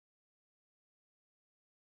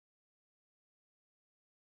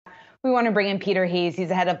We want to bring in Peter Hayes. He's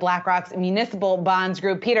the head of BlackRock's Municipal Bonds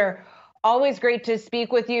Group. Peter, always great to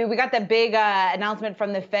speak with you. We got that big announcement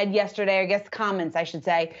from the Fed yesterday, I guess comments, I should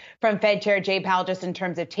say, from Fed Chair Jay Powell, just in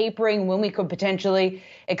terms of tapering, when we could potentially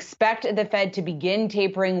expect the Fed to begin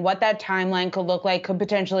tapering, what that timeline could look like, could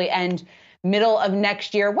potentially end middle of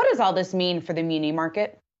next year. What does all this mean for the muni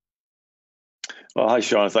market? Well, hi,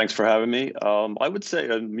 Sean. Thanks for having me. I would say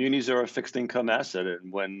munis are a fixed income asset,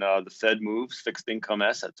 and when the Fed moves, fixed income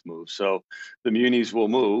assets move. So the munis will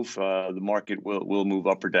move. The market will move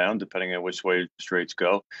up or down depending on which way interest rates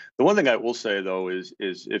go. The one thing I will say, though, is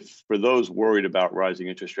if for those worried about rising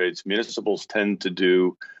interest rates, municipals tend to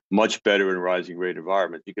do much better in a rising rate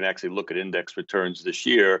environment. You can actually look at index returns this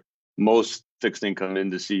year. Most fixed income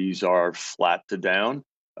indices are flat to down.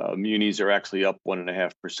 Munis are actually up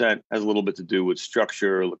 1.5%. Has a little bit to do with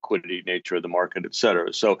structure, liquidity, nature of the market, et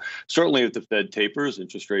cetera. So certainly if the Fed tapers,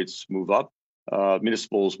 interest rates move up,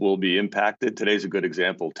 municipals will be impacted. Today's a good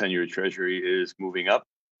example. 10-year Treasury is moving up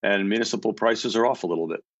and municipal prices are off a little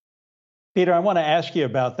bit. Peter, I want to ask you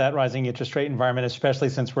about that rising interest rate environment, especially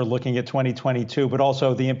since we're looking at 2022, but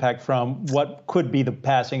also the impact from what could be the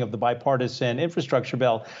passing of the bipartisan infrastructure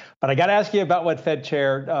bill. But I got to ask you about what Fed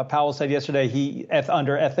Chair Powell said yesterday. He,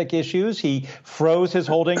 under ethic issues, he froze his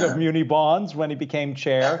holding of muni bonds when he became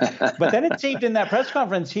chair. But then it seemed in that press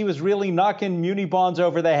conference, he was really knocking muni bonds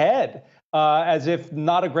over the head, as if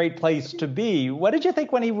not a great place to be. What did you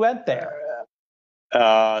think when he went there?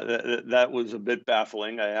 That was a bit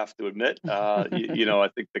baffling, I have to admit. I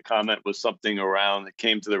think the comment was something around that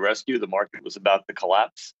came to the rescue. The market was about to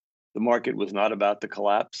collapse. The market was not about to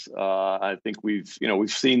collapse. I think we've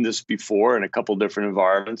seen this before in a couple different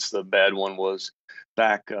environments. The bad one was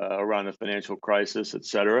back around the financial crisis, et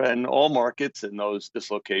cetera. And all markets in those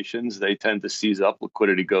dislocations, they tend to seize up,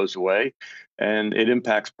 liquidity goes away, and it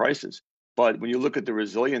impacts prices. But when you look at the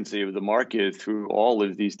resiliency of the market through all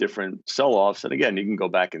of these different sell-offs, and again, you can go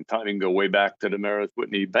back in time, you can go way back to the Meredith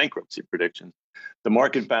Whitney bankruptcy predictions. The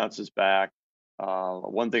market bounces back.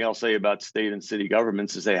 One thing I'll say about state and city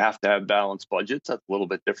governments is they have to have balanced budgets. That's a little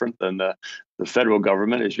bit different than the federal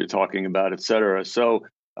government, as you're talking about, et cetera. So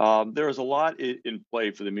there is a lot in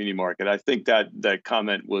play for the muni market. I think that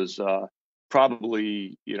comment was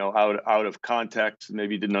probably out of context.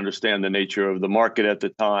 Maybe didn't understand the nature of the market at the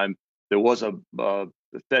time. There was a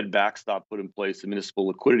Fed backstop put in place, the municipal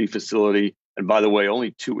liquidity facility. And by the way,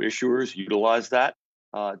 only 2 issuers utilized that.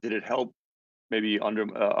 Did it help maybe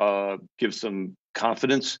give some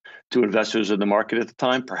confidence to investors in the market at the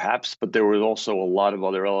time? Perhaps, but there was also a lot of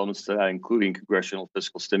other elements to that, including congressional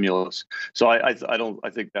fiscal stimulus. So I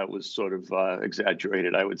think that was sort of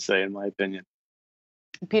exaggerated, I would say, in my opinion.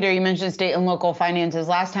 Peter, you mentioned state and local finances.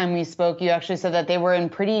 Last time we spoke, you actually said that they were in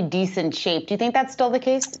pretty decent shape. Do you think that's still the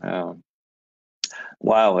case?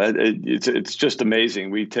 Wow, it's just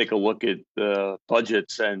amazing. We take a look at the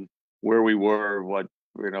budgets and where we were,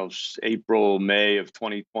 April, May of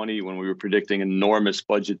 2020, when we were predicting enormous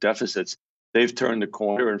budget deficits. They've turned the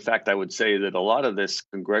corner. In fact, I would say that a lot of this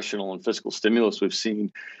congressional and fiscal stimulus we've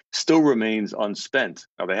seen still remains unspent.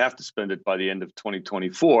 Now, they have to spend it by the end of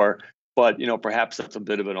 2024. But perhaps that's a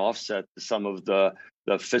bit of an offset to some of the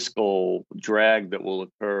fiscal drag that will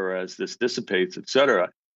occur as this dissipates, et cetera.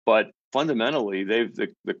 But fundamentally,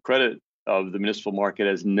 the credit of the municipal market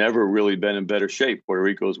has never really been in better shape. Puerto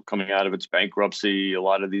Rico is coming out of its bankruptcy. A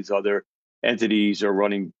lot of these other entities are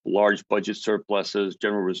running large budget surpluses.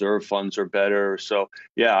 General reserve funds are better. So,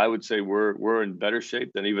 yeah, I would say we're in better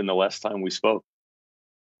shape than even the last time we spoke.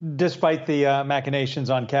 Despite the machinations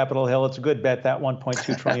on Capitol Hill, it's a good bet that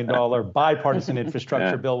 $1.2 trillion bipartisan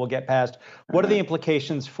infrastructure bill will get passed. What are the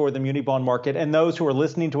implications for the muni bond market and those who are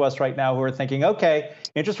listening to us right now who are thinking, okay,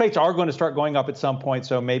 interest rates are going to start going up at some point,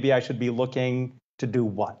 so maybe I should be looking to do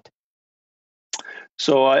what?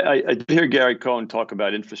 So I did hear Gary Cohn talk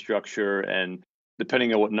about infrastructure, and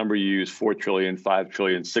depending on what number you use, 4 trillion, 5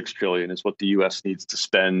 trillion, 6 trillion is what the U.S. needs to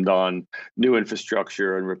spend on new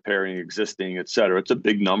infrastructure and repairing existing, et cetera. It's a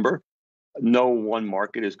big number. No one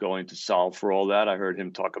market is going to solve for all that. I heard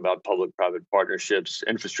him talk about public-private partnerships.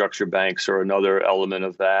 Infrastructure banks are another element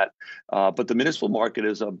of that. But the municipal market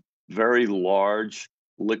is a very large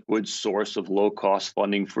liquid source of low-cost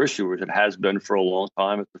funding for issuers. It has been for a long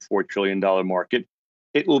time. It's a $4 trillion market.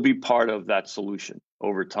 It will be part of that solution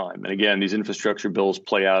over time. And again, these infrastructure bills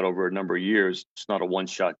play out over a number of years. It's not a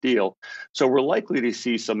one-shot deal. So we're likely to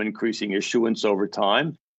see some increasing issuance over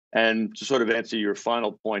time. And to sort of answer your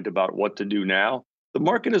final point about what to do now, the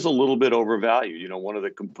market is a little bit overvalued. One of the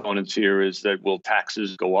components here is that will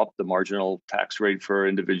taxes go up? The marginal tax rate for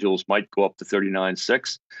individuals might go up to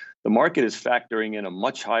 39.6. the market is factoring in a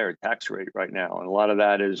much higher tax rate right now. And a lot of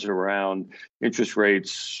that is around interest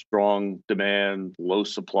rates, strong demand, low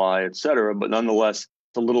supply, et cetera. But nonetheless,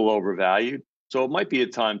 it's a little overvalued. So it might be a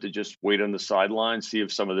time to just wait on the sidelines, see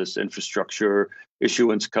if some of this infrastructure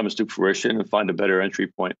issuance comes to fruition and find a better entry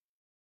point.